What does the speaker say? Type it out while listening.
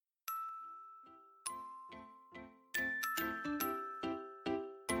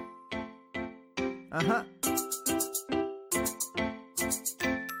I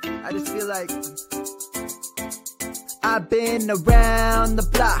just feel like I've been around the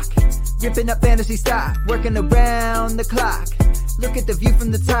block, ripping up fantasy stock, working around the clock. Look at the view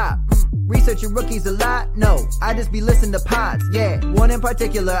from the top. Researching rookies a lot? No, I just be listening to pods. Yeah, one in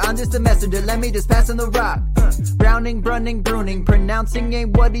particular, I'm just a messenger. Let me just pass on the rock. Browning, brunning, pruning, pronouncing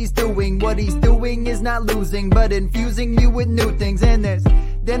ain't what he's doing. What he's doing is not losing, but infusing you with new things. And there's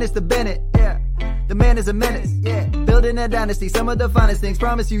Dennis the Bennett, yeah. The man is a menace, yeah. Building a dynasty, some of the finest things.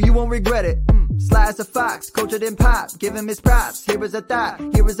 Promise you won't regret it. Sly as a fox, cultured in pop. Give him his props. Here is a thought,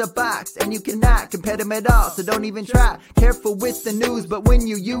 here is a box. And you cannot compare them at all, so don't even try. Careful with the news, but when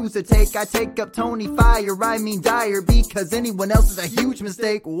you use a take, I take up Tony Fire. I mean Dyer, because anyone else is a huge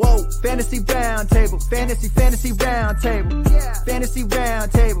mistake. Whoa. Fantasy round table, fantasy round table. Yeah. Fantasy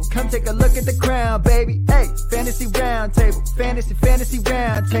round table, come take a look at the crown, baby. Hey, fantasy round table, fantasy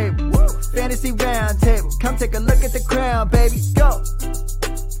round table. Woo. Fantasy round table, come take a look at the crown, baby. Go.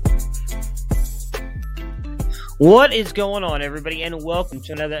 What is going on, everybody, and welcome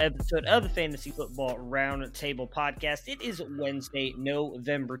to another episode of the Fantasy Football Roundtable Podcast. It is Wednesday,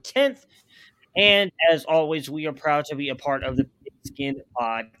 November 10th, and as always, we are proud to be a part of the Pigskin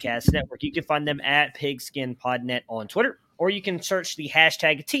Podcast Network. You can find them at PigskinPodNet on Twitter, or you can search the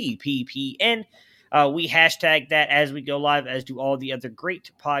hashtag TPPN. We hashtag that as we go live, as do all the other great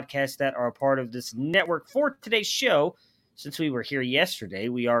podcasts that are a part of this network. For today's show, since we were here yesterday,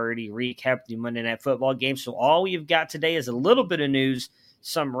 we already recapped the Monday Night Football game. So all we've got today is a little bit of news,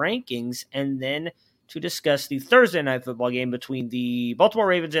 some rankings, and then to discuss the Thursday Night Football game between the Baltimore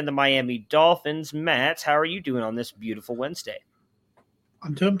Ravens and the Miami Dolphins. Matt, how are you doing on this beautiful Wednesday?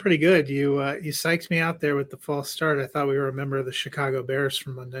 I'm doing pretty good. You psyched me out there with the false start. I thought we were a member of the Chicago Bears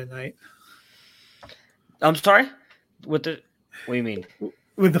from Monday night. I'm sorry? What do you mean?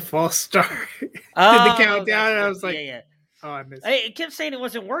 With the false start. Did the countdown, and I was like, yeah. Oh, I missed it. It kept saying it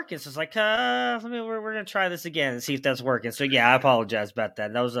wasn't working, so it's like, we're going to try this again and see if that's working. So, yeah, I apologize about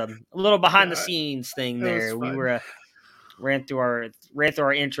that. That was a little behind-the-scenes thing there. We were ran through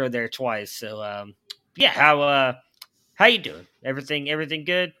our intro there twice. So, how you doing? Everything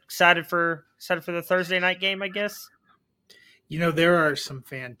good? Excited for the Thursday night game, I guess? You know, there are some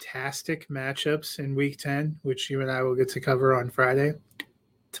fantastic matchups in Week 10, which you and I will get to cover on Friday.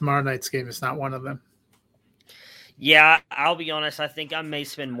 Tomorrow night's game is not one of them. Yeah, I'll be honest. I think I may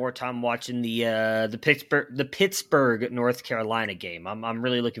spend more time watching the Pittsburgh North Carolina game. I'm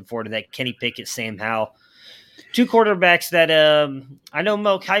really looking forward to that. Kenny Pickett, Sam Howell, two quarterbacks that I know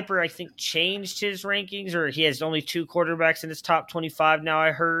Mel Kiper, I think, changed his rankings, or he has only two quarterbacks in his top 25 now. I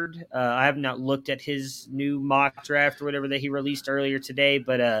heard. I have not looked at his new mock draft or whatever that he released earlier today,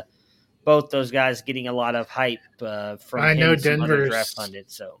 but both those guys getting a lot of hype from I know Denver's draft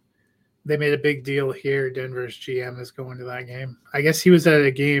pundits. So. They made a big deal here. Denver's GM is going to that game. I guess he was at a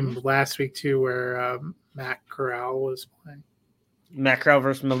game last week, too, where Matt Corral was playing. Matt Corral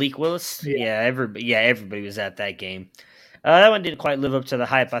versus Malik Willis? Yeah, everybody was at that game. That one didn't quite live up to the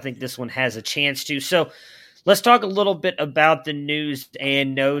hype. I think this one has a chance to. So let's talk a little bit about the news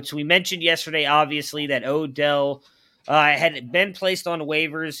and notes. We mentioned yesterday, obviously, that Odell had been placed on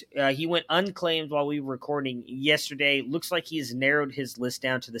waivers. He went unclaimed while we were recording yesterday. Looks like he has narrowed his list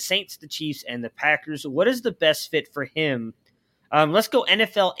down to the Saints, the Chiefs, and the Packers. What is the best fit for him? Let's go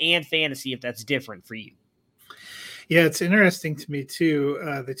NFL and fantasy if that's different for you. Yeah, it's interesting to me, too.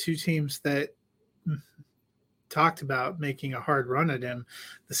 The two teams that talked about making a hard run at him,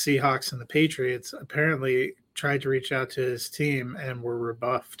 the Seahawks and the Patriots, apparently tried to reach out to his team and were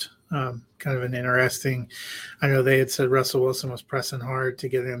rebuffed. Kind of an interesting. I know they had said Russell Wilson was pressing hard to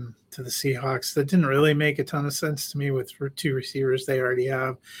get him to the Seahawks. That didn't really make a ton of sense to me with two receivers they already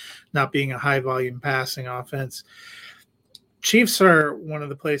have, not being a high volume passing offense. Chiefs are one of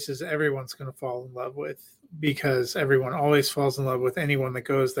the places everyone's going to fall in love with because everyone always falls in love with anyone that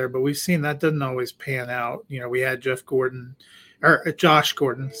goes there. But we've seen that doesn't always pan out. You know, we had Josh Gordon,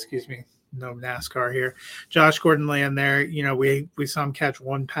 excuse me. No NASCAR here. Josh Gordon land there. You know, we saw him catch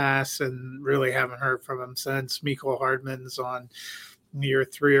one pass and really haven't heard from him since. Mecole Hardman's on year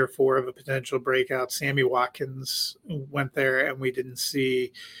 3 or 4 of a potential breakout. Sammy Watkins went there and we didn't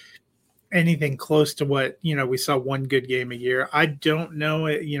see anything close to what, we saw one good game a year. I don't know.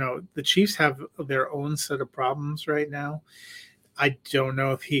 The Chiefs have their own set of problems right now. I don't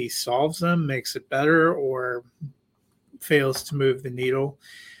know if he solves them, makes it better, or fails to move the needle.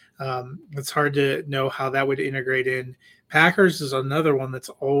 It's hard to know how that would integrate in. Packers is another one that's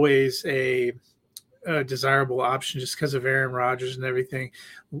always a desirable option just because of Aaron Rodgers and everything.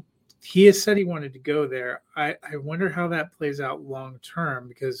 he has said he wanted to go there. I wonder how that plays out long term,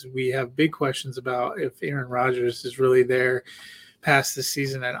 because we have big questions about if Aaron Rodgers is really there past this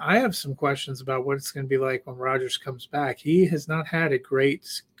season. And I have some questions about what it's going to be like when Rodgers comes back. He has not had a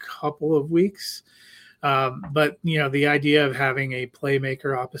great couple of weeks. But, the idea of having a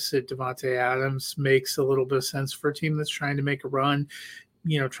playmaker opposite Devontae Adams makes a little bit of sense for a team that's trying to make a run,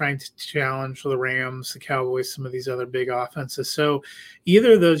 trying to challenge the Rams, the Cowboys, some of these other big offenses. So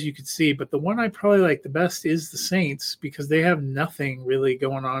either of those you could see, but the one I probably like the best is the Saints, because they have nothing really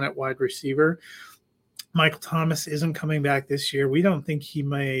going on at wide receiver. Michael Thomas isn't coming back this year. We don't think he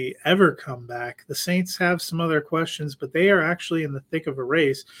may ever come back. The Saints have some other questions, but they are actually in the thick of a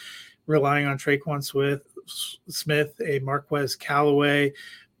race, relying on Traquan Smith, a Marquez Callaway.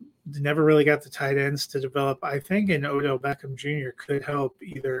 Never really got the tight ends to develop. I think an Odell Beckham Jr. could help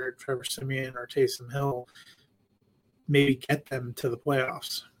either Trevor Siemian or Taysom Hill maybe get them to the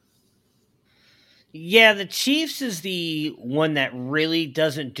playoffs. Yeah, the Chiefs is the one that really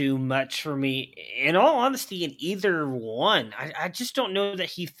doesn't do much for me. In all honesty, in either one, I just don't know that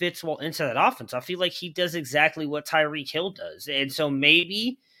he fits well into that offense. I feel like he does exactly what Tyreek Hill does. And so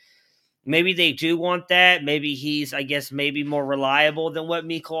maybe they do want that. Maybe he's, maybe more reliable than what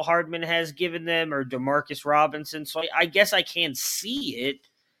Mecole Hardman has given them, or Demarcus Robinson. So I guess I can see it.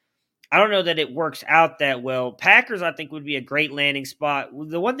 I don't know that it works out that well. Packers, I think, would be a great landing spot.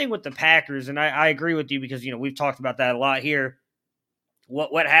 The one thing with the Packers, and I agree with you because, we've talked about that a lot here,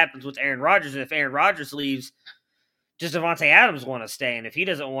 what happens with Aaron Rodgers, and if Aaron Rodgers leaves, does Devontae Adams want to stay? And if he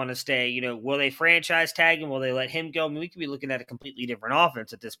doesn't want to stay, will they franchise tag him? Will they let him go? I mean, we could be looking at a completely different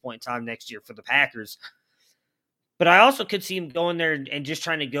offense at this point in time next year for the Packers. But I also could see him going there and just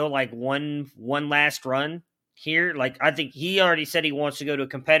trying to go like one last run here. Like, I think he already said he wants to go to a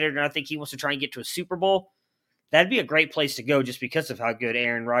competitor, and I think he wants to try and get to a Super Bowl. That'd be a great place to go just because of how good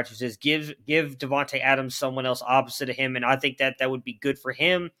Aaron Rodgers is. Give Devontae Adams someone else opposite of him, and I think that would be good for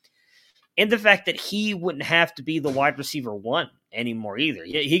him. And the fact that he wouldn't have to be the wide receiver one anymore either.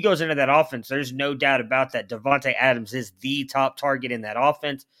 He goes into that offense. There's no doubt about that. Devontae Adams is the top target in that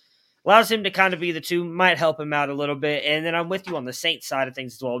offense. Allows him to kind of be the two, might help him out a little bit. And then I'm with you on the Saints side of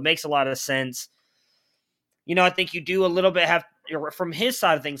things as well. It makes a lot of sense. I think you do a little bit from his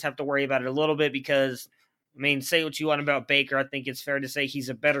side of things, have to worry about it a little bit because, say what you want about Baker. I think it's fair to say he's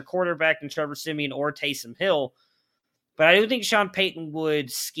a better quarterback than Trevor Siemian or Taysom Hill. But I do think Sean Payton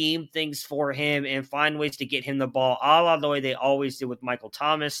would scheme things for him and find ways to get him the ball, a la the way they always did with Michael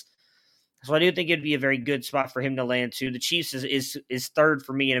Thomas. So I do think it'd be a very good spot for him to land to. The Chiefs is third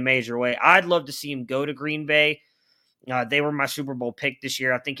for me in a major way. I'd love to see him go to Green Bay. They were my Super Bowl pick this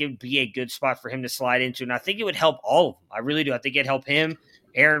year. I think it would be a good spot for him to slide into, and I think it would help all of them. I really do. I think it'd help him,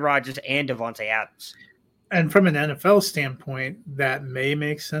 Aaron Rodgers, and Devontae Adams. And from an NFL standpoint, that may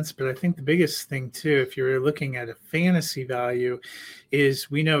make sense. But I think the biggest thing, too, if you're looking at a fantasy value,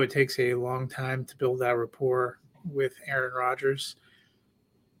 is we know it takes a long time to build that rapport with Aaron Rodgers.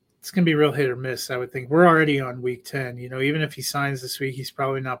 It's going to be real hit or miss, I would think. We're already on week 10. Even if he signs this week, he's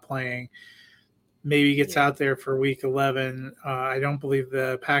probably not playing. Maybe he gets out there for week 11. I don't believe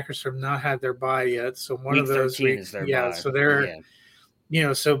the Packers have not had their bye yet. So one week of those 13 weeks, is their bye. So they're,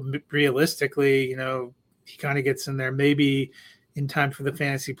 so realistically, he kind of gets in there maybe in time for the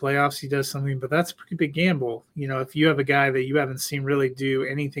fantasy playoffs. He does something, but that's a pretty big gamble. If you have a guy that you haven't seen really do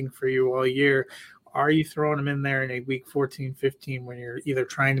anything for you all year, are you throwing him in there in a week 14, 15 when you're either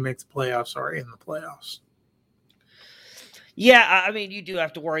trying to make the playoffs or in the playoffs? Yeah, you do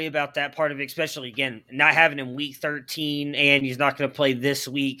have to worry about that part of it, especially, again, not having him week 13 and he's not going to play this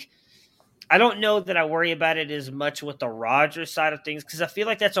week. I don't know that I worry about it as much with the Rodgers side of things because I feel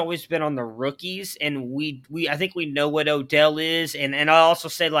like that's always been on the rookies, and I think we know what Odell is, and I also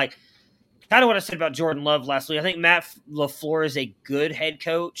said, like, kind of what I said about Jordan Love last week. I think Matt LaFleur is a good head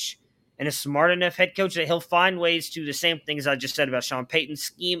coach and a smart enough head coach that he'll find ways to the same things I just said about Sean Payton,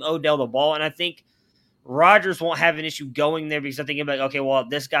 scheme Odell the ball, and I think Rodgers won't have an issue going there because I think he'll be like, okay, well,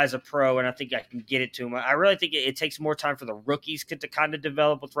 this guy's a pro, and I think I can get it to him. I really think it takes more time for the rookies to kind of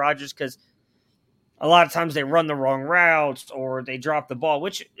develop with Rodgers because a lot of times they run the wrong routes or they drop the ball,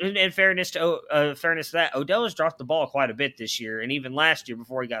 which, in fairness to that, Odell has dropped the ball quite a bit this year and even last year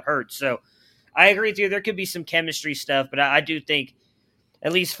before he got hurt. So I agree with you. There could be some chemistry stuff, but I do think,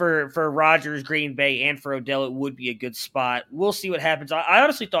 at least for Rodgers, Green Bay, and for Odell, it would be a good spot. We'll see what happens. I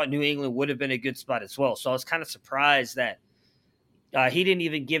honestly thought New England would have been a good spot as well, so I was kind of surprised that he didn't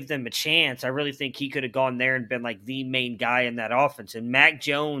even give them a chance. I really think he could have gone there and been like the main guy in that offense. And Mac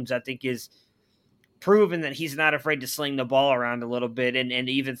Jones, I think, is proven that he's not afraid to sling the ball around a little bit and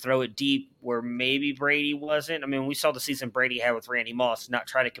even throw it deep where maybe Brady wasn't. I mean, we saw the season Brady had with Randy Moss, not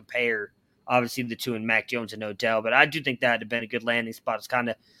try to compare, obviously, the two in Mac Jones and Odell, but I do think that would have been a good landing spot. It's kind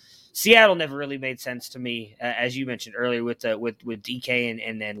of Seattle never really made sense to me, as you mentioned earlier with DK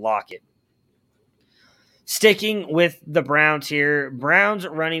and then Lockett. Sticking with the Browns here, Browns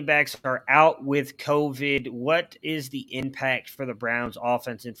running backs are out with COVID. What is the impact for the Browns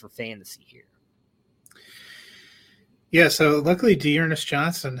offense and for fantasy here? Yeah, so luckily Dearness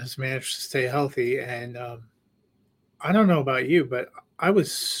Johnson has managed to stay healthy, and I don't know about you, but I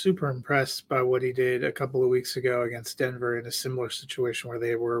was super impressed by what he did a couple of weeks ago against Denver in a similar situation where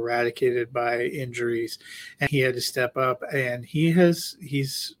they were eradicated by injuries, and he had to step up, and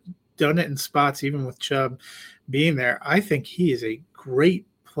he's done it in spots even with Chubb being there. I think he is a great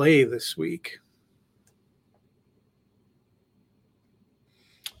play this week.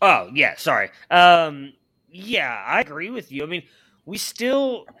 Oh, yeah, sorry. Yeah, I agree with you. I mean,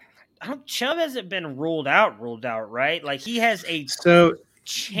 Chubb hasn't been ruled out, right? Like he has a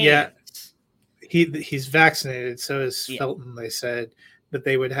chance. Yeah, he's vaccinated. So is Felton. They said that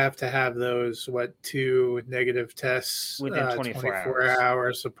they would have to have those 2 negative tests within 24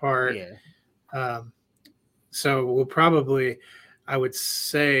 hours apart. Yeah. So we'll probably, I would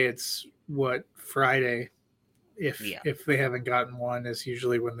say it's Friday. If they haven't gotten one, is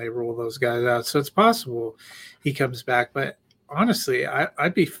usually when they rule those guys out. So it's possible he comes back. But honestly,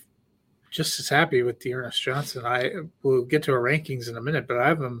 I'd be just as happy with Dearness Johnson. We'll get to our rankings in a minute, but I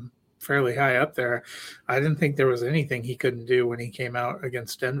have him fairly high up there. I didn't think there was anything he couldn't do when he came out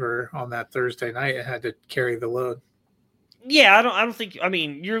against Denver on that Thursday night and had to carry the load. Yeah, I don't think. I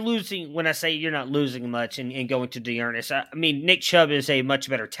mean, you're losing when I say you're not losing much and going to Dearness. I mean, Nick Chubb is a much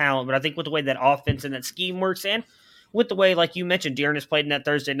better talent, but I think with the way that offense and that scheme works, and with the way, like you mentioned, Dearness played in that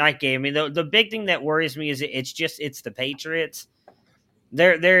Thursday night game. I mean, the big thing that worries me is it's the Patriots.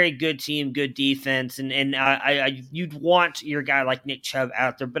 They're a good team, good defense, and you'd want your guy like Nick Chubb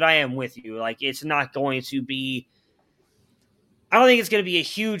out there, but I am with you. Like, it's not going to be. I don't think it's going to be a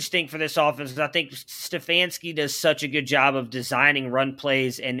huge thing for this offense because I think Stefanski does such a good job of designing run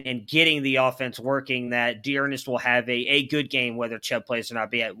plays and getting the offense working that Dearness will have a good game whether Chubb plays or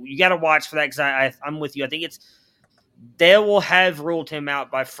not. But you got to watch for that because I'm with you. I think they will have ruled him out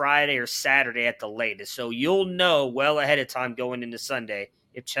by Friday or Saturday at the latest. So you'll know well ahead of time going into Sunday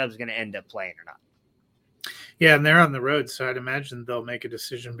if Chubb's going to end up playing or not. Yeah, and they're on the road, so I'd imagine they'll make a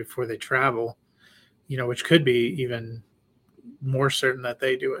decision before they travel, which could be even more certain that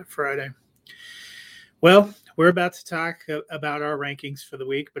they do it Friday. Well, we're about to talk about our rankings for the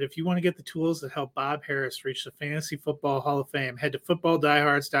week, but if you want to get the tools that help Bob Harris reach the Fantasy Football Hall of Fame, head to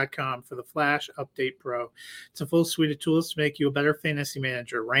footballdiehards.com for the Flash Update Pro. It's a full suite of tools to make you a better fantasy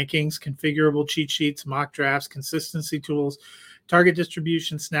manager. Rankings, configurable cheat sheets, mock drafts, consistency tools, target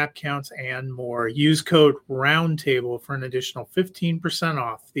distribution, snap counts, and more. Use code ROUNDTABLE for an additional 15%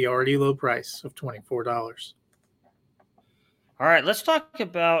 off the already low price of $24. All right, let's talk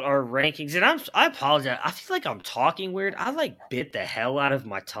about our rankings. And I apologize. I feel like I'm talking weird. I bit the hell out of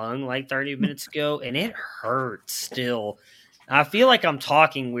my tongue 30 minutes ago, and it hurts still. I feel like I'm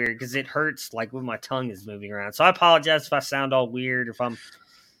talking weird because it hurts when my tongue is moving around. So I apologize if I sound all weird, if I'm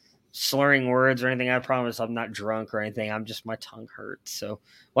slurring words or anything. I promise I'm not drunk or anything. My tongue hurts. So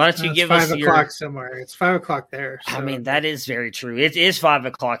why don't you give us 5 o'clock somewhere? It's 5 o'clock there. So. I mean, that is very true. It is 5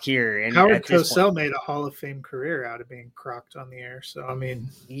 o'clock here. And Howard Cosell made a Hall of Fame career out of being crocked on the air. So, I mean,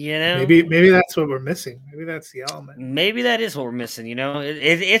 maybe that's what we're missing. Maybe that's the element. Maybe that is what we're missing.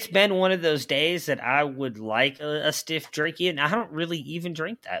 It's been one of those days that I would like a stiff drink in. I don't really even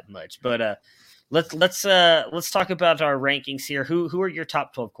drink that much, but Let's talk about our rankings here. Who are your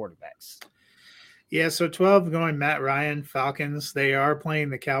top 12 quarterbacks? Yeah, so 12 going Matt Ryan, Falcons. They are playing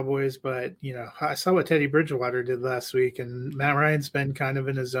the Cowboys, but I saw what Teddy Bridgewater did last week, and Matt Ryan's been kind of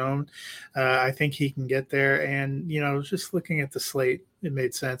in his zone. I think he can get there, and just looking at the slate, it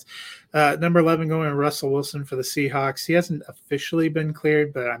made sense. Number 11 going Russell Wilson for the Seahawks. He hasn't officially been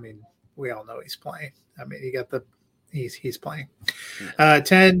cleared, but I mean, we all know he's playing. I mean, he's playing.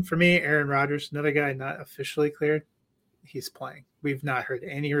 10 for me, Aaron Rodgers, another guy not officially cleared. He's playing. We've not heard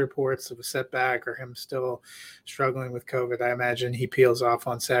any reports of a setback or him still struggling with COVID. I imagine he peels off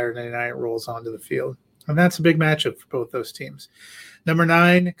on Saturday night, rolls onto the field. And that's a big matchup for both those teams. Number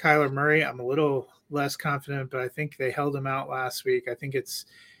 9, Kyler Murray. I'm a little less confident, but I think they held him out last week. I think it's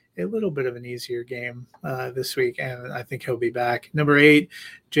a little bit of an easier game this week, and I think he'll be back. Number 8,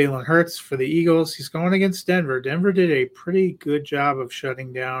 Jalen Hurts for the Eagles. He's going against Denver. Denver did a pretty good job of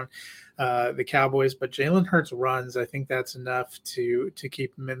shutting down the Cowboys, but Jalen Hurts runs. I think that's enough to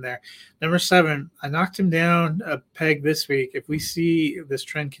keep him in there. Number 7, I knocked him down a peg this week. If we see this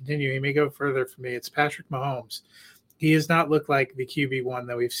trend continue, he may go further for me. It's Patrick Mahomes. He has not looked like the QB1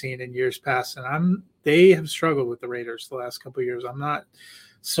 that we've seen in years past, and they have struggled with the Raiders the last couple of years. I'm not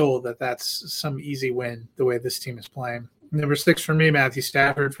sold that that's some easy win the way this team is playing. Number 6 for me, Matthew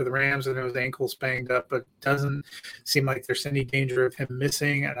Stafford for the Rams. I know his ankle's banged up, but doesn't seem like there's any danger of him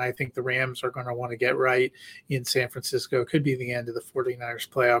missing, and I think the Rams are going to want to get right in San Francisco. Could be the end of the 49ers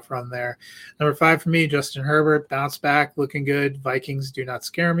playoff run there. Number 5 for me, Justin Herbert, bounce back, looking good. Vikings do not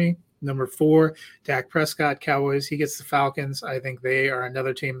scare me. Number 4, Dak Prescott, Cowboys. He gets the Falcons. I think they are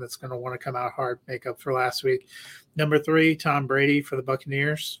another team that's going to want to come out hard, make up for last week. Number 3, Tom Brady for the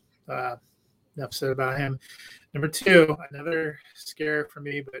Buccaneers. Enough said about him. Number 2, another scare for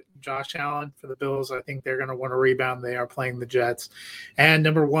me, but Josh Allen for the Bills. I think they're going to want to rebound. They are playing the Jets. And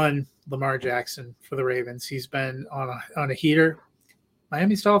number 1, Lamar Jackson for the Ravens. He's been on a heater.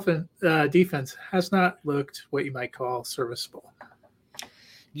 Miami's Dolphins defense has not looked what you might call serviceable.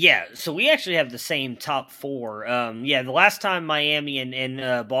 Yeah, so we actually have the same top 4. The last time Miami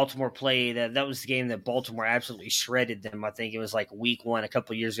and Baltimore played, that was the game that Baltimore absolutely shredded them. I think it was like week 1 a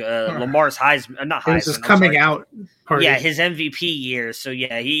couple of years ago. Lamar's Heisman, not Heisman. This is coming out party. Yeah, his MVP year. So,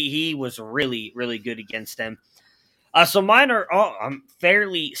 yeah, he was really, really good against them. So mine are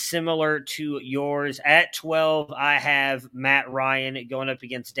fairly similar to yours. At 12, I have Matt Ryan going up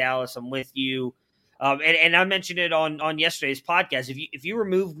against Dallas. I'm with you. And I mentioned it on yesterday's podcast. If you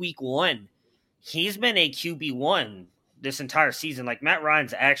remove week 1, he's been a QB1 this entire season. Like, Matt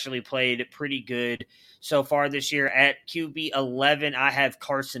Ryan's actually played pretty good so far this year. At QB 11, I have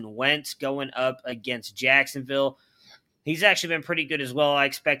Carson Wentz going up against Jacksonville. He's actually been pretty good as well. I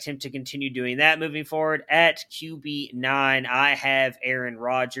expect him to continue doing that moving forward. At QB 9, I have Aaron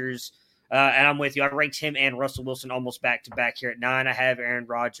Rodgers. And I'm with you. I ranked him and Russell Wilson almost back-to-back here. At 9, I have Aaron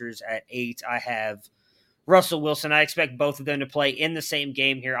Rodgers. At 8, I have Russell Wilson. I expect both of them to play in the same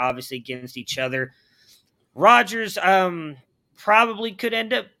game here, obviously, against each other. Rodgers probably could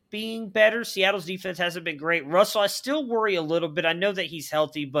end up being better. Seattle's defense hasn't been great. Russell, I still worry a little bit. I know that he's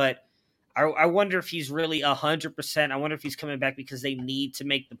healthy, but I wonder if he's really 100%. I wonder if he's coming back because they need to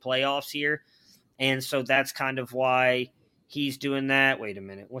make the playoffs here. And so that's kind of why he's doing that. Wait a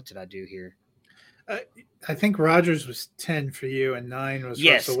minute. What did I do here? I think Rodgers was 10 for you and 9 was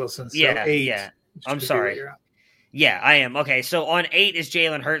Russell Wilson. So 8. Yeah. I'm sorry. Yeah, I am. Okay, so on 8 is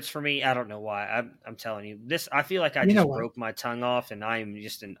Jalen Hurts for me. I don't know why. I'm telling you. I feel like I just broke my tongue off and I am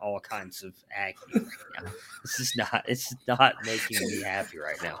just in all kinds of agony right now. It's not making me happy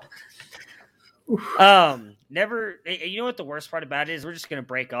right now. You know what the worst part about it is? We're just gonna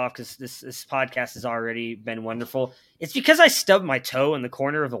break off because this podcast has already been wonderful. It's because I stubbed my toe in the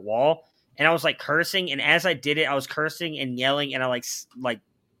corner of the wall and I was like cursing, and as I did it, I was cursing and yelling, and I like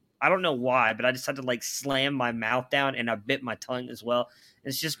I don't know why, but I just had to like slam my mouth down and I bit my tongue as well.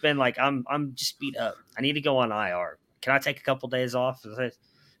 It's just been like I'm just beat up. I need to go on IR. Can I take a couple days off?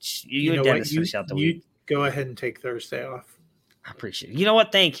 You and Dennis finish out the week. You go ahead and take Thursday off. I appreciate it. You know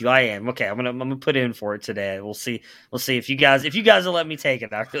what? Thank you. I am. Okay, I'm gonna put in for it today. We'll see if you guys will let me take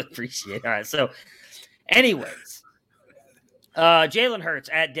it. I really appreciate it. All right. So, anyways, Jalen Hurts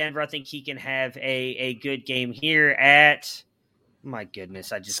at Denver. I think he can have a good game here. At my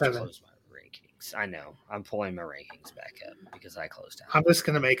goodness, I just 7. closed my rankings. I know. I'm pulling my rankings back up because I closed out. I'm just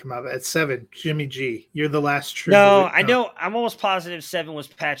gonna make him up at 7. Jimmy G. You're the last true. No, I know. I'm almost positive 7 was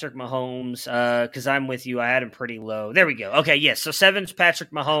Patrick Mahomes. Because I'm with you. I had him pretty low. There we go. Okay, yes. So 7's Patrick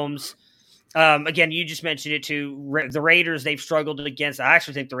Mahomes. Again, you just mentioned it too. The Raiders, they've struggled against. I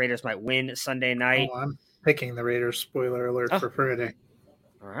actually think the Raiders might win Sunday night. Oh, I'm picking the Raiders. Spoiler alert for Friday.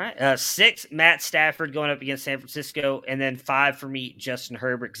 All right. 6, Matt Stafford going up against San Francisco. And then 5 for me, Justin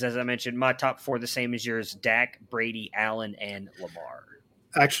Herbert. Because as I mentioned, my top 4 the same as yours. Dak, Brady, Allen, and Lamar.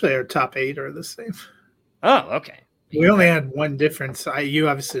 Actually, our top 8 are the same. Oh, okay. We only had one difference. You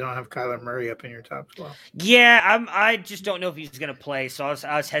obviously don't have Kyler Murray up in your top 12. Yeah, I just don't know if he's going to play. So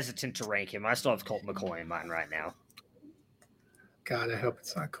I was hesitant to rank him. I still have Colt McCoy in mine right now. God, I hope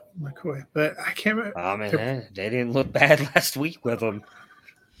it's not Colt McCoy. But I can't remember. Oh, man, they didn't look bad last week with him.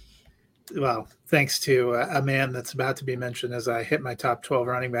 Well, thanks to a man that's about to be mentioned as I hit my top 12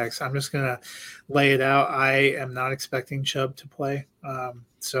 running backs, I'm just going to lay it out. I am not expecting Chubb to play.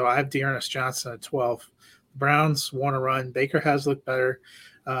 So I have Dearness Johnson at 12. Browns want to run. Baker has looked better.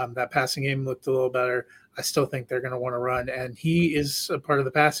 That passing game looked a little better. I still think they're going to want to run, and he is a part of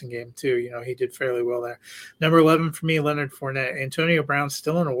the passing game too. He did fairly well there. Number 11 for me, Leonard Fournette. Antonio Brown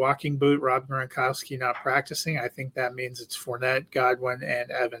still in a walking boot. Rob Gronkowski not practicing. I think that means it's Fournette, Godwin,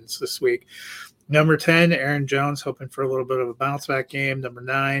 and Evans this week. Number 10, Aaron Jones, hoping for a little bit of a bounce back game. Number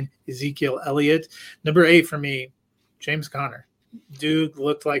 9, Ezekiel Elliott. Number 8 for me, James Conner. Dude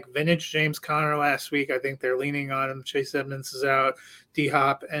looked like vintage James Conner last week. I think they're leaning on him. Chase Edmonds is out.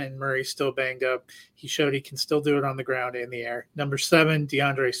 D-Hop and Murray still banged up. He showed he can still do it on the ground and in the air. Number 7,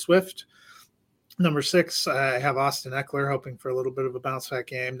 DeAndre Swift. Number 6, I have Austin Eckler, hoping for a little bit of a bounce back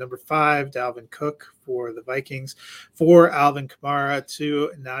game. Number 5, Dalvin Cook for the Vikings. 4, Alvin Kamara.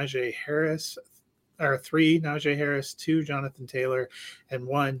 2, Najee Harris. 3, Najee Harris, 2, Jonathan Taylor, and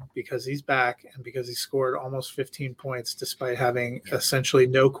 1, because he's back and because he scored almost 15 points despite having essentially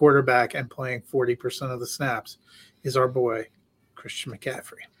no quarterback and playing 40% of the snaps, is our boy, Christian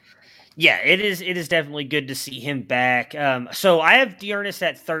McCaffrey. Yeah, it is definitely good to see him back. So I have Dearness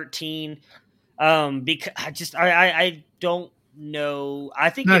at 13 because I don't know.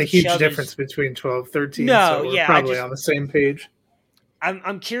 I think not a huge difference between 12 13, so we're probably on the same page.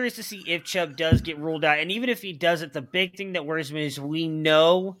 I'm curious to see if Chubb does get ruled out. And even if he doesn't, the big thing that worries me is we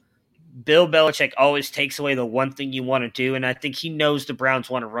know Bill Belichick always takes away the one thing you want to do, and I think he knows the Browns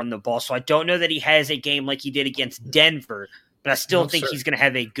want to run the ball. So I don't know that he has a game like he did against Denver, but I still think he's going to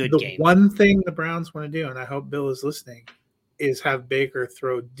have a good game. The one thing the Browns want to do, and I hope Bill is listening, is have Baker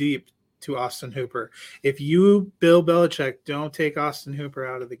throw deep to Austin Hooper. If you, Bill Belichick, don't take Austin Hooper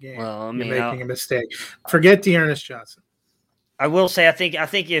out of the game, you're making a mistake. Forget Dearness Johnson. I will say, I think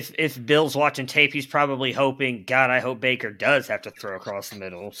if Bill's watching tape, he's probably hoping, God, I hope Baker does have to throw across the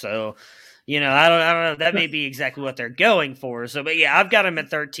middle. So, I don't know. That may be exactly what they're going for. So, but yeah, I've got him at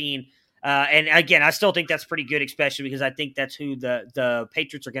 13. And again, I still think that's pretty good, especially because I think that's who the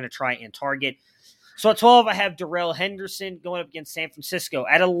Patriots are going to try and target. So at 12, I have Darrell Henderson going up against San Francisco.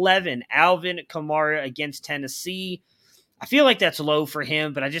 At 11, Alvin Kamara against Tennessee. I feel like that's low for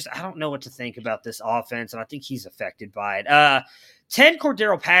him, but I don't know what to think about this offense, and I think he's affected by it. 10,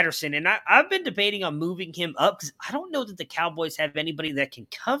 Cordero Patterson, and I've been debating on moving him up because I don't know that the Cowboys have anybody that can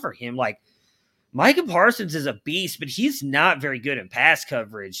cover him. Like, Micah Parsons is a beast, but he's not very good in pass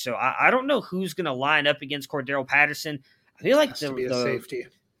coverage, so I don't know who's going to line up against Cordero Patterson. I feel like the safety.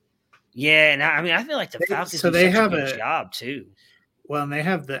 Yeah, and I feel like the Falcons do such a good job, too. Well, and they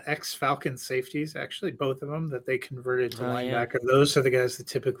have the ex-Falcon safeties, actually, both of them, that they converted to linebacker. Yeah. Those are the guys that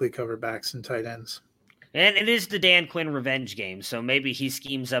typically cover backs and tight ends. And it is the Dan Quinn revenge game, so maybe he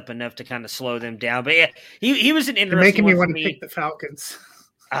schemes up enough to kind of slow them down. But yeah, he was an interesting You're making me want to pick the Falcons.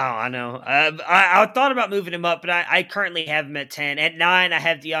 Oh, I know. I thought about moving him up, but I currently have him at 10. At 9, I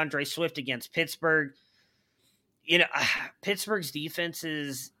have DeAndre Swift against Pittsburgh. Pittsburgh's defense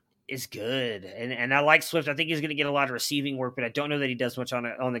is good, and I like Swift. I think he's going to get a lot of receiving work, but I don't know that he does much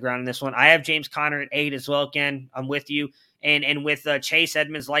on the ground in this one. I have James Conner at 8 as well. Again, I'm with you. And with Chase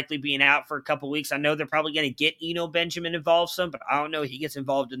Edmonds likely being out for a couple weeks, I know they're probably going to get Eno Benjamin involved some, but I don't know if he gets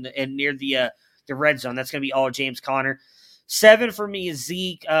involved in near the red zone. That's going to be all James Conner. 7 for me is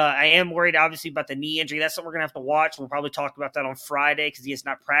Zeke. I am worried, obviously, about the knee injury. That's something we're going to have to watch. We'll probably talk about that on Friday because he has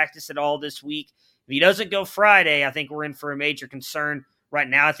not practiced at all this week. If he doesn't go Friday, I think we're in for a major concern. Right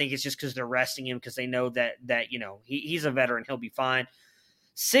now, I think it's just because they're resting him because they know that he's a veteran. He'll be fine.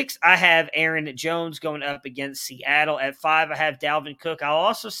 6, I have Aaron Jones going up against Seattle. At 5, I have Dalvin Cook. I'll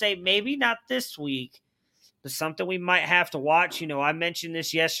also say maybe not this week, but something we might have to watch. I mentioned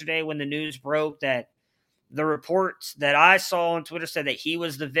this yesterday when the news broke that the reports that I saw on Twitter said that he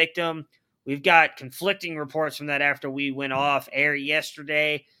was the victim. We've got conflicting reports from that after we went off air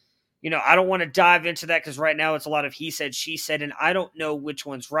yesterday. I don't want to dive into that because right now it's a lot of he said, she said, and I don't know which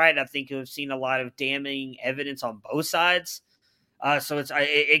one's right. I think we've seen a lot of damning evidence on both sides. So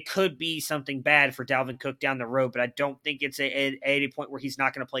it could be something bad for Dalvin Cook down the road, but I don't think it's at a point where he's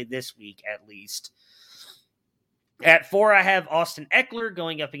not going to play this week at least. At 4, I have Austin Eckler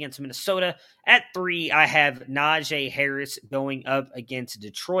going up against Minnesota. At 3, I have Najee Harris going up against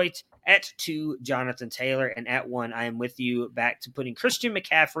Detroit. At 2, Jonathan Taylor. And at 1, I am with you back to putting Christian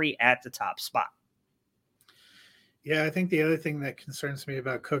McCaffrey at the top spot. Yeah, I think the other thing that concerns me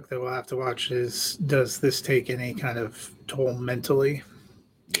about Cook that we'll have to watch is, does this take any kind of toll mentally?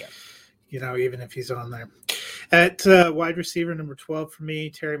 Yeah. Even if he's on there. At wide receiver, number 12 for me,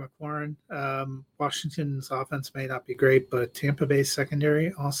 Terry McLaurin. Washington's offense may not be great, but Tampa Bay's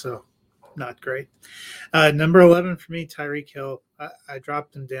secondary also not great. Number 11 for me, Tyreek Hill. I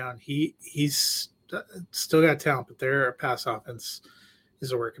dropped him down. He's still got talent, but their pass offense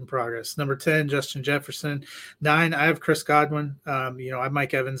is a work in progress. Number 10, Justin Jefferson. 9, I have Chris Godwin. I have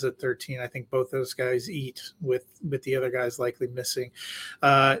Mike Evans at 13. I think both those guys eat with the other guys likely missing.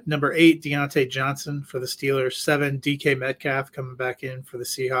 Number 8, Deontay Johnson for the Steelers. 7, DK Metcalf coming back in for the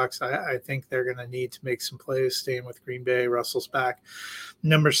Seahawks. I think they're going to need to make some plays staying with Green Bay. Russell's back.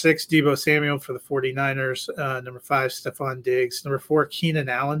 Number 6, Deebo Samuel for the 49ers. Number 5, Stephon Diggs. Number 4, Keenan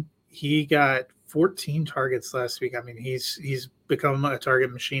Allen. He got 14 targets last week. I mean, he's become a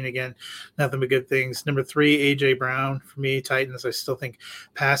target machine again. Nothing but good things. Number 3, A.J. Brown. For me, Titans, I still think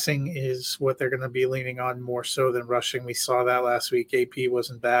passing is what they're going to be leaning on more so than rushing. We saw that last week. AP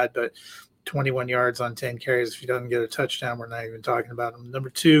wasn't bad, but 21 yards on 10 carries. If he doesn't get a touchdown, we're not even talking about him. Number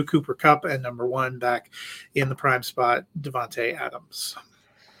 2, Cooper Kupp. And number 1, back in the prime spot, Devontae Adams.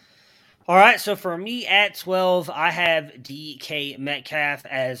 All right, so for me at 12, I have DK Metcalf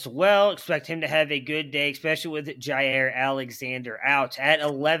as well. Expect him to have a good day, especially with Jair Alexander out. At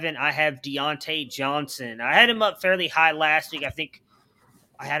 11, I have Deontay Johnson. I had him up fairly high last week. I think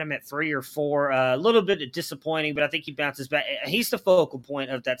I had him at 3 or 4. A little bit disappointing, but I think he bounces back. He's the focal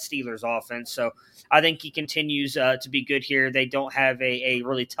point of that Steelers offense, so I think he continues to be good here. They don't have a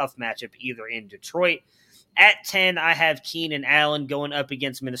really tough matchup either in Detroit. At 10, I have Keenan Allen going up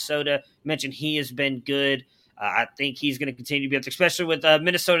against Minnesota. Mentioned he has been good. I think he's going to continue to be up, especially with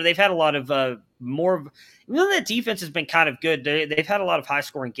Minnesota. They've had a lot of that defense has been kind of good. They've had a lot of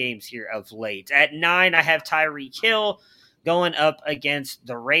high-scoring games here of late. At 9, I have Tyreek Hill going up against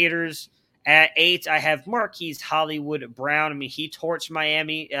the Raiders. At 8, I have Marquise Hollywood Brown. I mean, he torched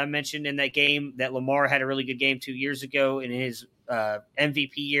Miami. I mentioned in that game that Lamar had a really good game 2 years ago in his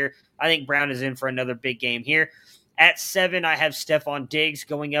MVP year. I think Brown is in for another big game here. At 7, I have Stephon Diggs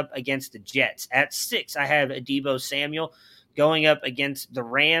going up against the Jets. At 6, I have Deebo Samuel going up against the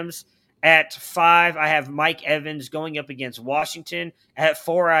Rams. At 5, I have Mike Evans going up against Washington. At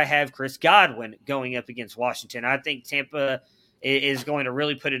 4, I have Chris Godwin going up against Washington. I think Tampa is going to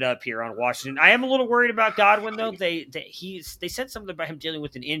really put it up here on Washington. I am a little worried about Godwin, though. They said something about him dealing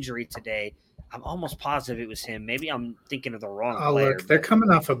with an injury today. I'm almost positive it was him. Maybe I'm thinking of the wrong player. Look, they're coming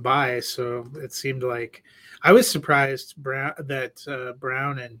off a bye, so it seemed like I was surprised Brown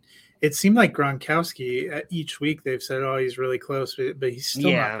and it seemed like Gronkowski each week they've said, "Oh, he's really close," but he's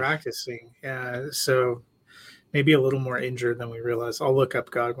still not practicing. So maybe a little more injured than we realized. I'll look up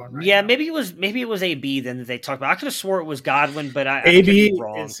Godwin right now. maybe it was AB then that they talked about. I could have swore it was Godwin, but I AB could be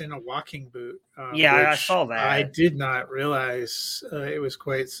wrong. is in a walking boot. I saw that. I did not realize it was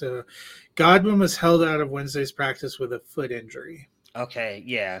quite so. Godwin was held out of Wednesday's practice with a foot injury. Okay,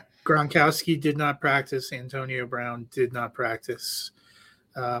 yeah. Gronkowski did not practice. Antonio Brown did not practice.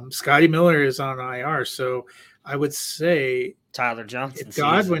 Scotty Miller is on IR, so I would say Tyler Johnson. If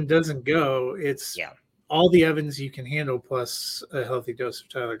Godwin doesn't go, it's all the Evans you can handle plus a healthy dose of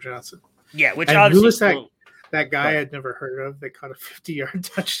Tyler Johnson. Yeah, which and obviously who was that guy I'd never heard of that caught a 50-yard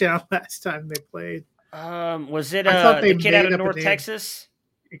touchdown last time they played? Was it the kid out of North Texas?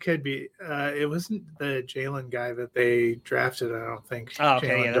 It could be. It wasn't the Jalen guy that they drafted, I don't think. Oh, okay,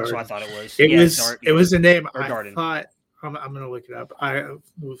 Jalen that's Darden. What I thought it was. It was a name. I thought I'm going to look it up.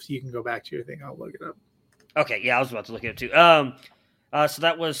 If you can go back to your thing, I'll look it up. Okay, yeah, I was about to look it up too. So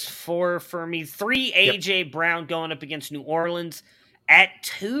that was 4 for me. 3, AJ Brown going up against New Orleans. At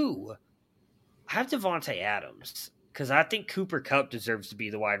 2, I have Devontae Adams because I think Cooper Kupp deserves to be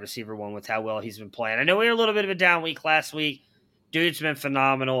the wide receiver one with how well he's been playing. I know we had a little bit of a down week last week. Dude's been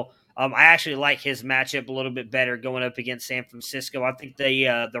phenomenal. I actually like his matchup a little bit better going up against San Francisco. I think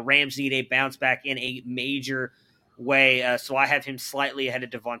the Rams need a bounce back in a major way. So I have him slightly ahead of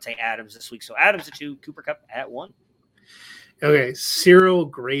Devontae Adams this week. So Adams at 2, Cooper Kupp at 1. Okay, Cyril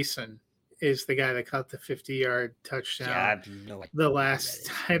Grayson is the guy that caught the 50-yard touchdown. Yeah, I have no idea. The last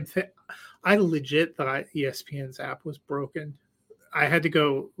time I legit thought ESPN's app was broken. I had to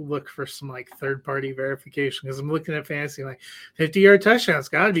go look for some third-party verification because I'm looking at fantasy 50-yard touchdowns.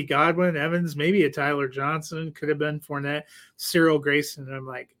 Got to be Godwin, Evans, maybe a Tyler Johnson. Could have been Fournette, Cyril Grayson. And I'm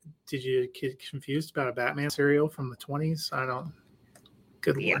like, did you get confused about a Batman cereal from the 20s? I don't.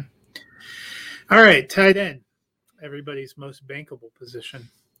 Good Lord. All right, tight end. Everybody's most bankable position.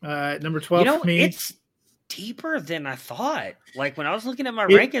 Number 12 for me. It's deeper than I thought. When I was looking at my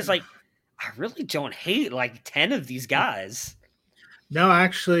rankings, I really don't hate 10 of these guys. No,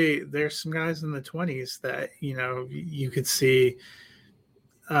 actually, there's some guys in the 20s that you could see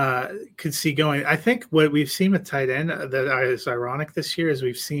going. I think what we've seen with tight end that is ironic this year is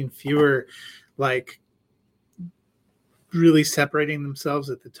we've seen fewer really separating themselves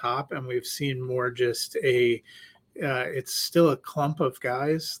at the top, and we've seen more just it's still a clump of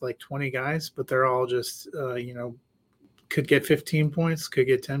guys, 20 guys, but they're all just could get 15 points, could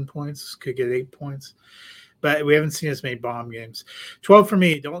get 10 points, could get 8 points. But we haven't seen as many bomb games. 12 for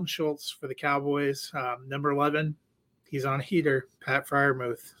me, Dalton Schultz for the Cowboys. Number 11, he's on a heater, Pat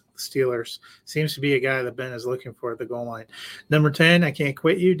Freiermuth, Steelers. Seems to be a guy that Ben is looking for at the goal line. Number 10, I can't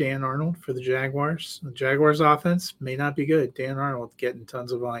quit you, Dan Arnold for the Jaguars. The Jaguars offense may not be good. Dan Arnold getting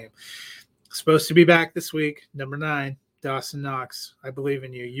tons of volume. Supposed to be back this week. Number 9, Dawson Knox. I believe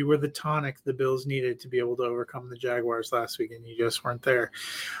in you. You were the tonic the Bills needed to be able to overcome the Jaguars last week, and you just weren't there.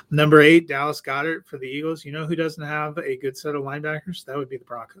 Number 8, Dallas Goedert for the Eagles. You know who doesn't have a good set of linebackers? That would be the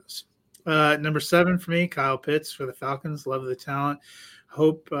Broncos. Number 7 for me, Kyle Pitts for the Falcons. Love the talent.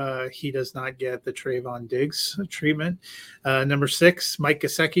 Hope he does not get the Trayvon Diggs treatment. Number 6, Mike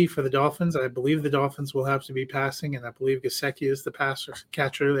Gesicki for the Dolphins. I believe the Dolphins will have to be passing, and I believe Gesicki is the passer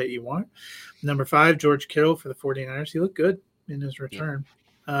catcher that you want. Number 5, George Kittle for the 49ers. He looked good in his return.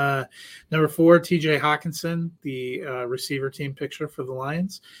 Number 4, TJ Hawkinson, the receiver team picture for the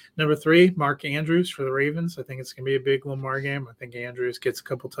Lions. Number 3, Mark Andrews for the Ravens. I think it's going to be a big Lamar game. I think Andrews gets a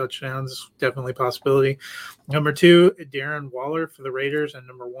couple touchdowns, definitely a possibility. Number 2, Darren Waller for the Raiders. And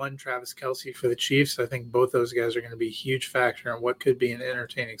number 1, Travis Kelce for the Chiefs. I think both those guys are going to be a huge factor in what could be an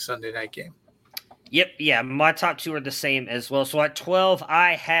entertaining Sunday night game. Yep, yeah, my top 2 are the same as well. So at 12,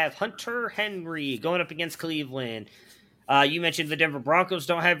 I have Hunter Henry going up against Cleveland. You mentioned the Denver Broncos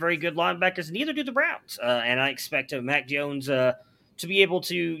don't have very good linebackers, neither do the Browns. And I expect Mac Jones to be able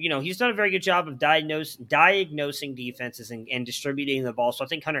to, he's done a very good job of diagnosing defenses and distributing the ball. So I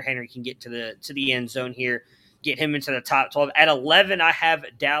think Hunter Henry can get to the end zone here, get him into the top 12. At 11, I have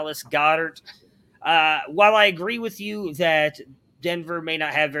Dallas Goedert. While I agree with you that Denver may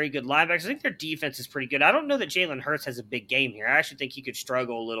not have very good linebackers, I think their defense is pretty good. I don't know that Jalen Hurts has a big game here. I actually think he could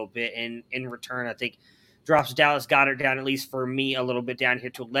struggle a little bit in return. I think drops Dallas Goedert down, at least for me, a little bit down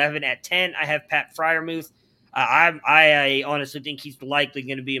here to 11. At 10, I have Pat Freiermuth. I honestly think he's likely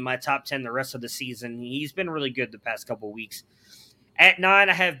going to be in my top 10 the rest of the season. He's been really good the past couple of weeks. At 9,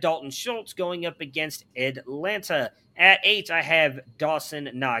 I have Dalton Schultz going up against Atlanta. At 8, I have Dawson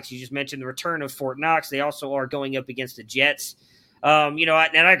Knox. You just mentioned the return of Fort Knox. They also are going up against the Jets. And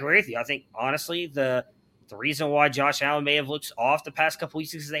I agree with you. I think, honestly, the reason why Josh Allen may have looked off the past couple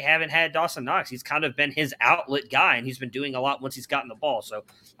weeks is they haven't had Dawson Knox. He's kind of been his outlet guy, and he's been doing a lot once he's gotten the ball. So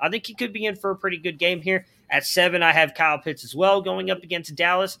I think he could be in for a pretty good game here. At 7, I have Kyle Pitts as well going up against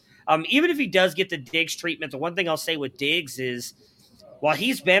Dallas. Even if he does get the Diggs treatment, the one thing I'll say with Diggs is while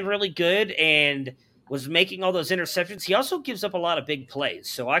he's been really good and was making all those interceptions, he also gives up a lot of big plays.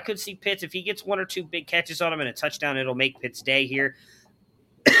 So I could see Pitts, if he gets 1 or 2 big catches on him and a touchdown, it'll make Pitts' day here.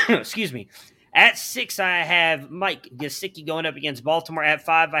 Excuse me. At 6, I have Mike Gesicki going up against Baltimore. At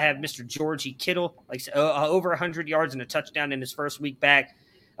 5, I have Mr. Georgie Kittle, over 100 yards and a touchdown in his first week back.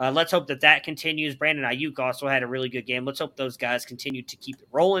 Let's hope that continues. Brandon Ayuk also had a really good game. Let's hope those guys continue to keep it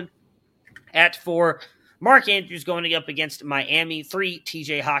rolling. At 4, Mark Andrews going up against Miami. 3,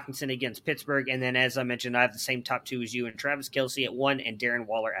 TJ Hawkinson against Pittsburgh. And then, as I mentioned, I have the same top 2 as you, and Travis Kelce at 1 and Darren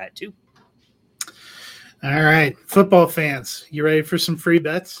Waller at 2. All right, football fans, you ready for some free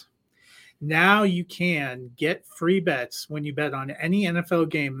bets? Now you can get free bets when you bet on any NFL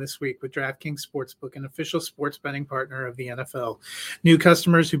game this week with DraftKings Sportsbook, an official sports betting partner of the NFL. New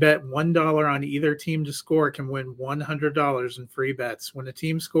customers who bet $1 on either team to score can win $100 in free bets. When a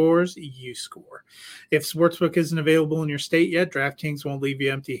team scores, you score. If Sportsbook isn't available in your state yet, DraftKings won't leave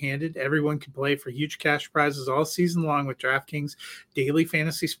you empty-handed. Everyone can play for huge cash prizes all season long with DraftKings daily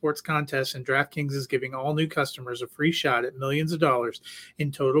fantasy sports contests, and DraftKings is giving all new customers a free shot at millions of dollars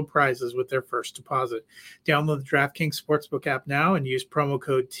in total prizes with their first deposit. Download the DraftKings Sportsbook app now and use promo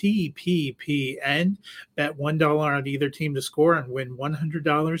code TPPN. Bet $1 on either team to score and win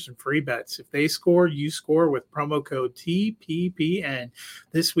 $100 in free bets. If they score, you score with promo code TPPN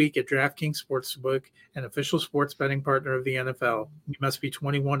this week at DraftKings Sportsbook, an official sports betting partner of the NFL. You must be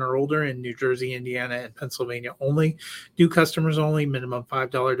 21 or older in New Jersey, Indiana, and Pennsylvania only. New customers only. Minimum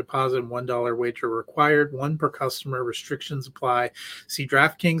 $5 deposit and $1 wager required. One per customer. Restrictions apply. See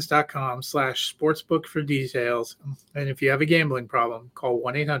DraftKings.com/sportsbook for details. And if you have a gambling problem, call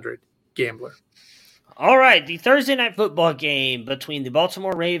 1-800-GAMBLER. All right, the Thursday night football game between the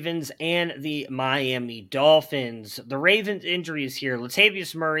Baltimore Ravens and the Miami Dolphins. The Ravens injuries here: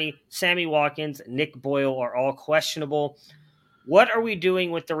 Latavius Murray, Sammy Watkins, Nick Boyle are all questionable. What are we doing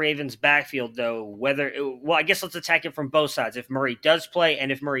with the Ravens backfield, though? I guess let's attack it from both sides. If Murray does play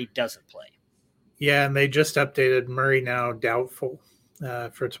and if Murray doesn't play. Yeah, and they just updated Murray now doubtful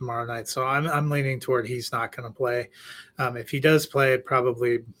for tomorrow night. So I'm leaning toward he's not going to play. If he does play, it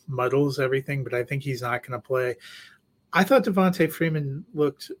probably muddles everything, but I think he's not going to play. I thought Devontae Freeman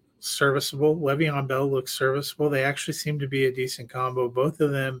looked serviceable. Le'Veon Bell looks serviceable. They actually seem to be a decent combo. Both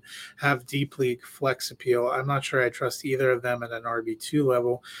of them have deep league flex appeal. I'm not sure I trust either of them at an RB2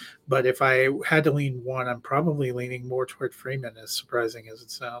 level, but if I had to lean one, I'm probably leaning more toward Freeman, as surprising as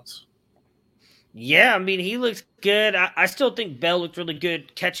it sounds. Yeah, I mean, he looks good. I still think Bell looked really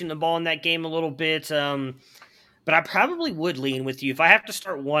good catching the ball in that game a little bit. But I probably would lean with you. If I have to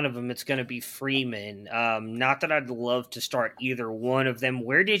start one of them, it's going to be Freeman. Not that I'd love to start either one of them.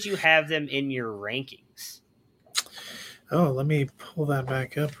 Where did you have them in your rankings? Oh, let me pull that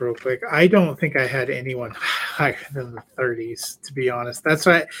back up real quick. I don't think I had anyone higher than the 30s, to be honest. That's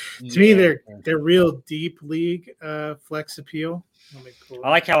why, to me, they're real deep league flex appeal. I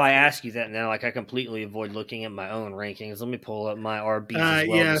like how I ask you that now. Like, I completely avoid looking at my own rankings. Let me pull up my RBs as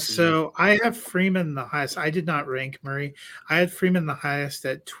well. Yeah, so I have Freeman the highest. I did not rank Murray. I had Freeman the highest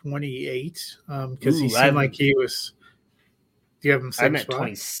at 28 because he seemed like he was. Do you have him same spot?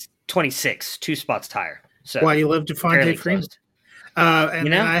 26, 2 spots higher. So why you love Devontae Freeman?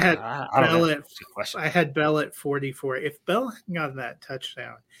 And then I had Bell at 44. If Bell had gotten that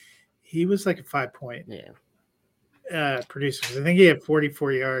touchdown, he was like a 5-point. Producers. I think he had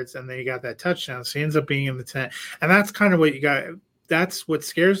 44 yards and then he got that touchdown. So he ends up being in the 10. And that's kind of what you got. That's what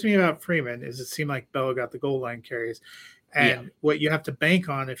scares me about Freeman is it seemed like Bell got the goal line carries. And what you have to bank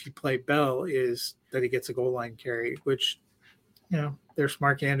on if you play Bell is that he gets a goal line carry, which, there's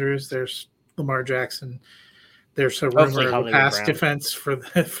Mark Andrews, there's Lamar Jackson. There's a rumor of a pass defense for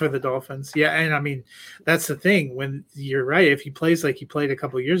the Dolphins. Yeah, and I mean, that's the thing. When you're right, if he plays like he played a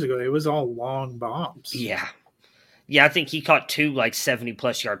couple of years ago, it was all long bombs. Yeah, I think he caught 2 like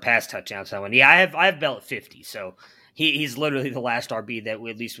 70-plus yard pass touchdowns that one. Yeah, I have Bell at 50, so he's literally the last RB that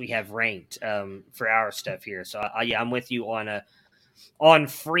at least we have ranked for our stuff here. So I'm with you on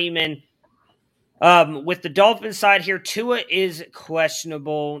Freeman. With the Dolphins side here, Tua is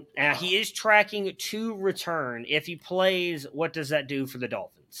questionable. Now he is tracking to return. If he plays, what does that do for the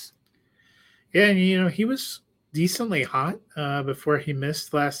Dolphins? Yeah, and he was decently hot before he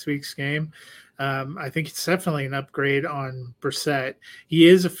missed last week's game. I think it's definitely an upgrade on Brissett. He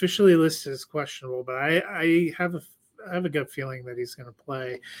is officially listed as questionable, but I have a gut feeling that he's going to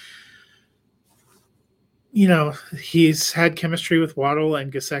play. He's had chemistry with Waddle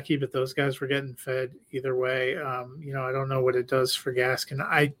and Gesicki, but those guys were getting fed either way. I don't know what it does for Gaskin.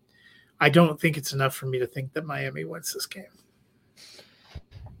 I don't think it's enough for me to think that Miami wins this game.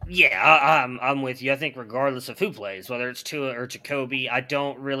 Yeah, I'm with you. I think regardless of who plays, whether it's Tua or Jacoby, I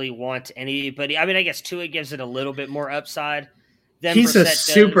don't really want anybody. I mean, I guess Tua gives it a little bit more upside than he's Brissett a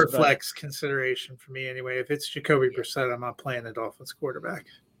super does, flex consideration for me anyway. If it's Jacoby Brissett, I'm not playing the Dolphins quarterback.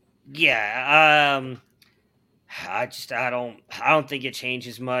 Yeah, I don't think it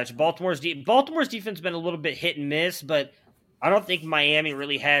changes much. Baltimore's defense has been a little bit hit and miss, but I don't think Miami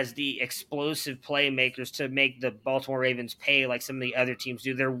really has the explosive playmakers to make the Baltimore Ravens pay like some of the other teams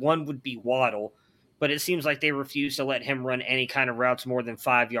do. Their one would be Waddle, but it seems like they refuse to let him run any kind of routes more than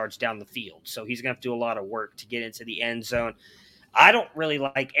 5 yards down the field. So he's going to have to do a lot of work to get into the end zone. I don't really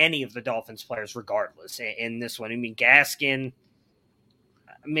like any of the Dolphins players regardless in this one. I mean, Gaskin,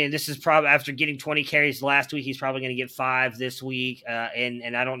 this is probably after getting 20 carries last week. He's probably going to get 5 this week.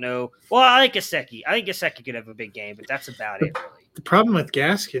 And I don't know. Well, I like Gesicki. I think Gesicki could have a big game, but that's about it, really. The problem with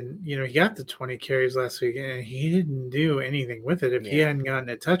Gaskin, he got the 20 carries last week, and he didn't do anything with it. If he hadn't gotten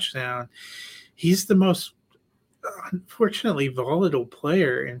a touchdown, he's the most, unfortunately, volatile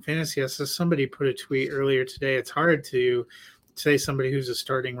player in fantasy. As somebody put a tweet earlier today, it's hard to say somebody who's a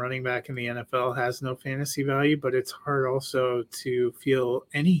starting running back in the NFL has no fantasy value, but it's hard also to feel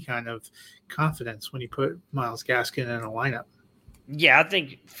any kind of confidence when you put Myles Gaskin in a lineup. Yeah, I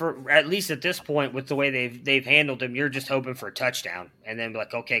think for at least at this point with the way they've handled him, you're just hoping for a touchdown and then be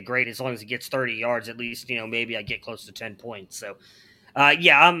like, okay, great. As long as he gets 30 yards, at least, maybe I get close to 10 points. So,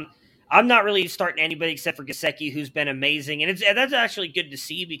 I'm not really starting anybody except for Gesicki, who's been amazing. And that's actually good to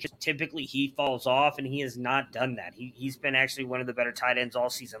see because typically he falls off, and he has not done that. He's been actually one of the better tight ends all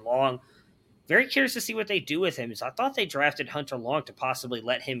season long. Very curious to see what they do with him. So I thought they drafted Hunter Long to possibly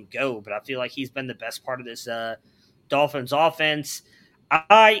let him go, but I feel like he's been the best part of this Dolphins offense.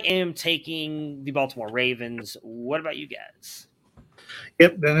 I am taking the Baltimore Ravens. What about you guys?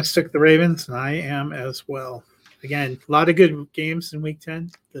 Yep, Dennis took the Ravens, and I am as well. Again, a lot of good games in Week 10.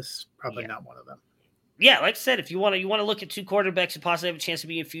 This is probably not one of them. Yeah, like I said, if you want to look at 2 quarterbacks who possibly have a chance to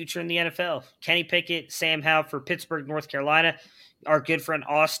be a future in the NFL, Kenny Pickett, Sam Howell for Pittsburgh, North Carolina. Our good friend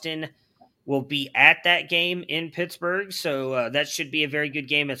Austin will be at that game in Pittsburgh, so that should be a very good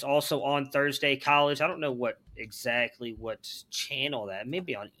game. It's also on Thursday. College, I don't know what exactly what channel that.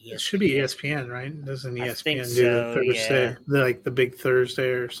 Maybe on ESPN. It should be ESPN, right? Doesn't ESPN do so, the Thursday, yeah. the big Thursday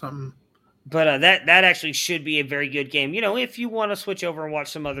or something? But that actually should be a very good game. If you want to switch over and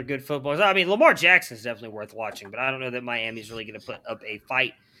watch some other good football. I mean, Lamar Jackson is definitely worth watching, but I don't know that Miami's really going to put up a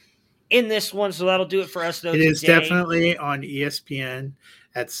fight in this one. So that'll do it for us, though. It is definitely on ESPN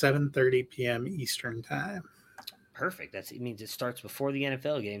at 7:30 p.m. Eastern time. Perfect. It means it starts before the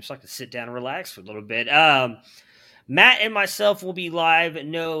NFL game, so I can sit down and relax for a little bit. Matt and myself will be live.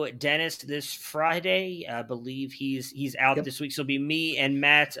 No Dennis this Friday. I believe he's out this week. So it'll be me and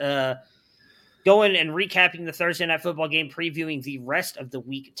Matt going and recapping the Thursday Night Football game, previewing the rest of the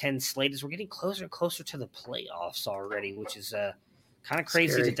Week 10 slate as we're getting closer and closer to the playoffs already, which is kind of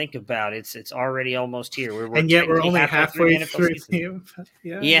crazy to think about. It's already almost here. We're only halfway through.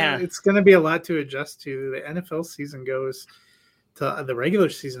 Yeah, it's going to be a lot to adjust to. The NFL season goes to the regular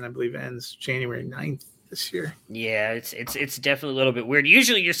season, I believe, ends January 9th this year. Yeah, it's definitely a little bit weird.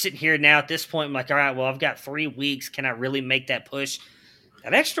 Usually you're sitting here now at this point, I'm like, all right, well, I've got 3 weeks. Can I really make that push?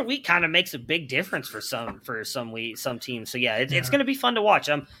 That extra week kind of makes a big difference for some teams. So yeah, it's going to be fun to watch.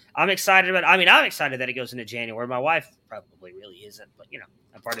 I'm excited about. I'm excited that it goes into January. My wife probably really isn't, but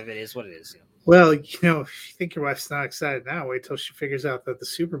a part of it is what it is. Well, if you think your wife's not excited now, wait till she figures out that the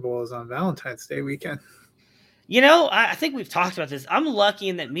Super Bowl is on Valentine's Day weekend. I think we've talked about this. I'm lucky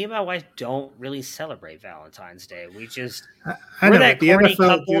in that me and my wife don't really celebrate Valentine's Day. We just we're that corny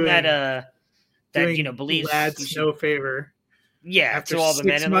couple that believes lads no favor. Yeah, after to all the 6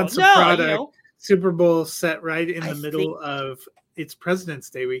 men months of involved. product, Super Bowl set right in the middle of it's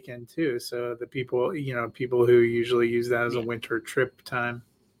President's Day weekend too. So the people who usually use that as a winter trip time.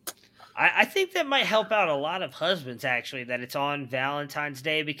 I think that might help out a lot of husbands actually that it's on Valentine's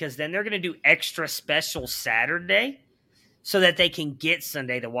Day, because then they're going to do extra special Saturday so that they can get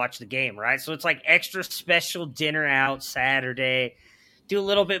Sunday to watch the game, right? So it's like extra special dinner out Saturday. Do a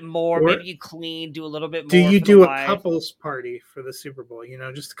little bit more, maybe you clean, do a little bit more. Do you do a couples party for the Super Bowl?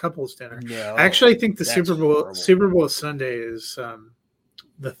 Just a couples dinner. No, I actually think the Super Bowl Sunday is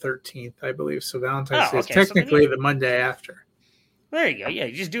the 13th, I believe. So Valentine's Day is technically the Monday after. There you go. Yeah,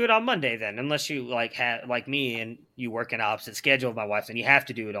 you just do it on Monday then, unless you like me and you work an opposite schedule with my wife, then you have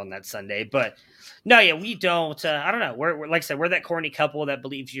to do it on that Sunday. But no, yeah, we don't. I don't know. We're like I said, we're that corny couple that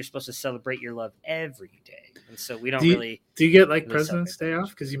believes you're supposed to celebrate your love every day. And so we don't really. Do you get President's Day off?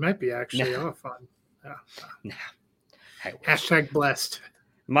 Because you might be actually off on. No. Hashtag blessed.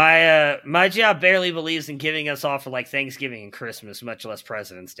 My job barely believes in giving us off for Thanksgiving and Christmas, much less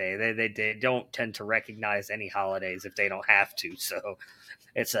President's Day. They don't tend to recognize any holidays if they don't have to. So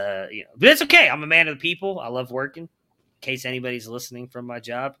it's but it's okay. I'm a man of the people. I love working. In case anybody's listening from my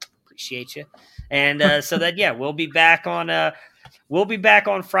job, appreciate you. And so that we'll be back on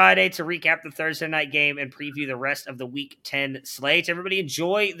Friday to recap the Thursday night game and preview the rest of the Week 10 slate. Everybody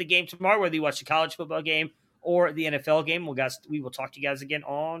enjoy the game tomorrow, whether you watch the college football game or the NFL game. We will talk to you guys again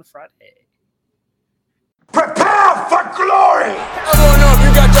on Friday. Prepare for glory! I don't know if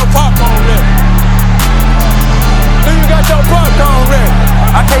you got your popcorn ready. Do you got your popcorn ready?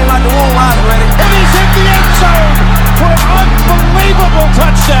 I came out the womb, I was ready. And he's hit the end zone for an unbelievable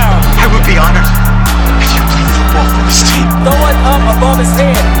touchdown. I would be honored if you played football for this team. Throw it up above his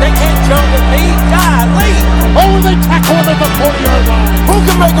head. They can't jump with me. Golly! Oh, they tackle him at the 40-yard